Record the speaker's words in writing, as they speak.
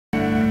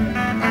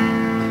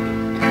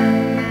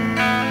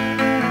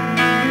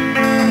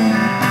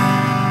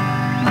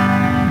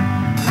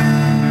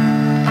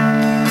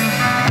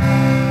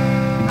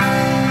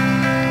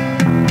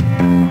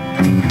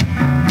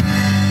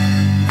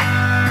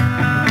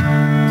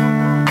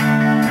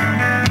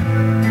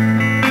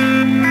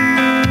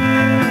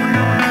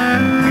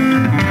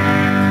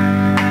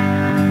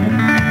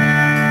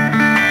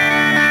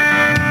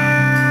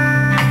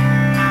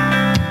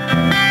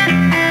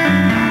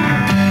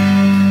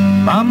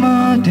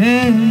Mama,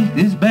 take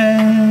this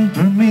bag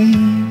from me.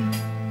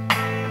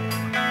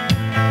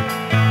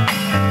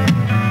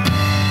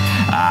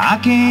 I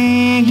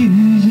can't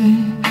use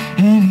it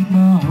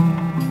anymore.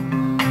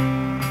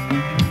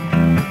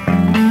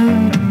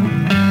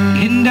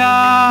 Getting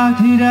dark,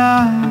 too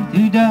dark,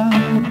 too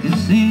dark to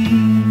see.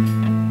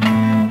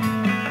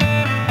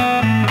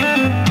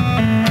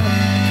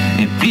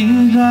 It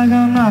feels like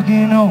I'm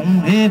knocking on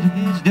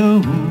heaven's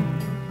door.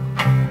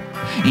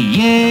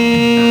 Yeah,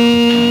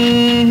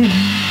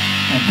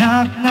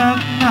 knock, knock,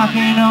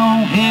 knocking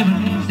on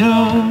heaven's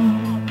door.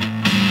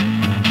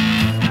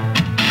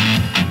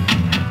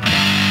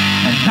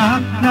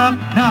 Knock, knock,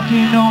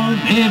 knocking on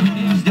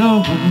heaven's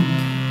door.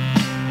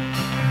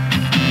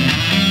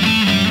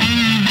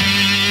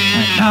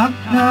 Knock,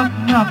 knock,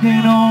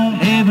 knocking on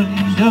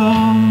heaven's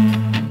door.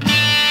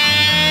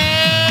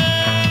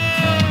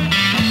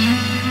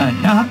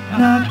 Knock,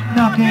 knock,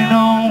 knocking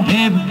on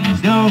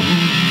heaven's door.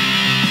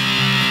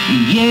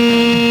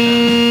 Yeah.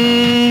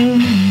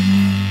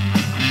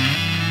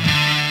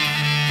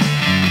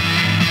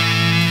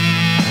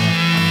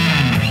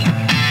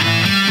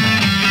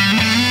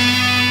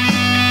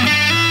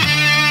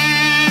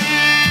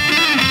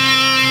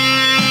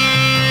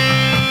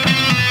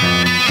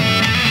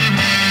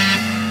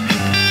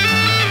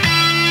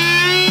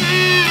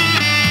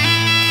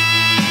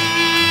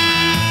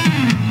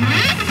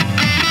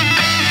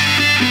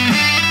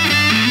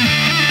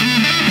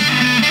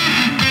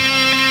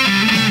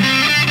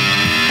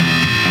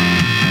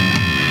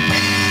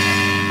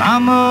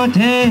 Mama,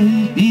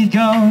 take these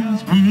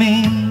guns from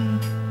me,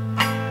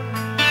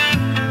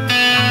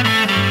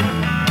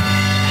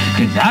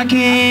 'cause I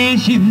can't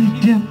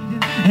shoot them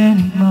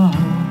anymore.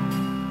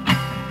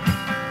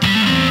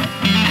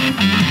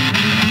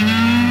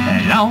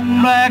 That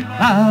long black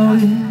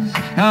cloud is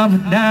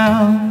coming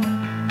down,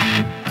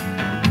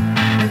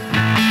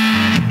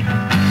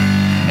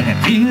 and it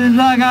feels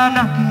like I'm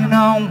knocking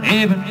on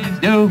heaven's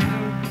door.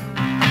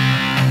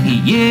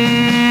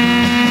 Yeah,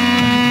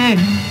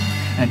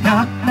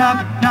 knock, knock,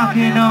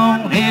 knocking on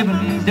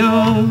heaven's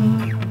door.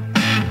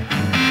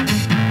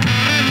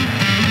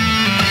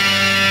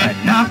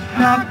 Knock,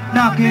 knock,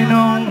 knocking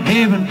on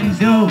heaven's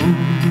door.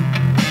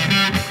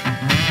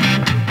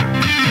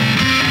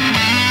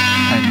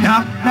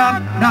 Knock,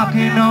 knock,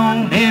 knocking on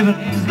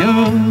heaven's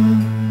door.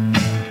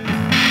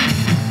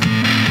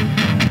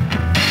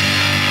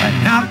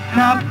 Knock,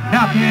 knock,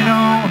 knocking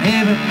on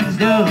heaven's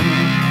door.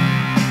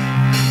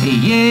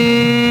 Yeah.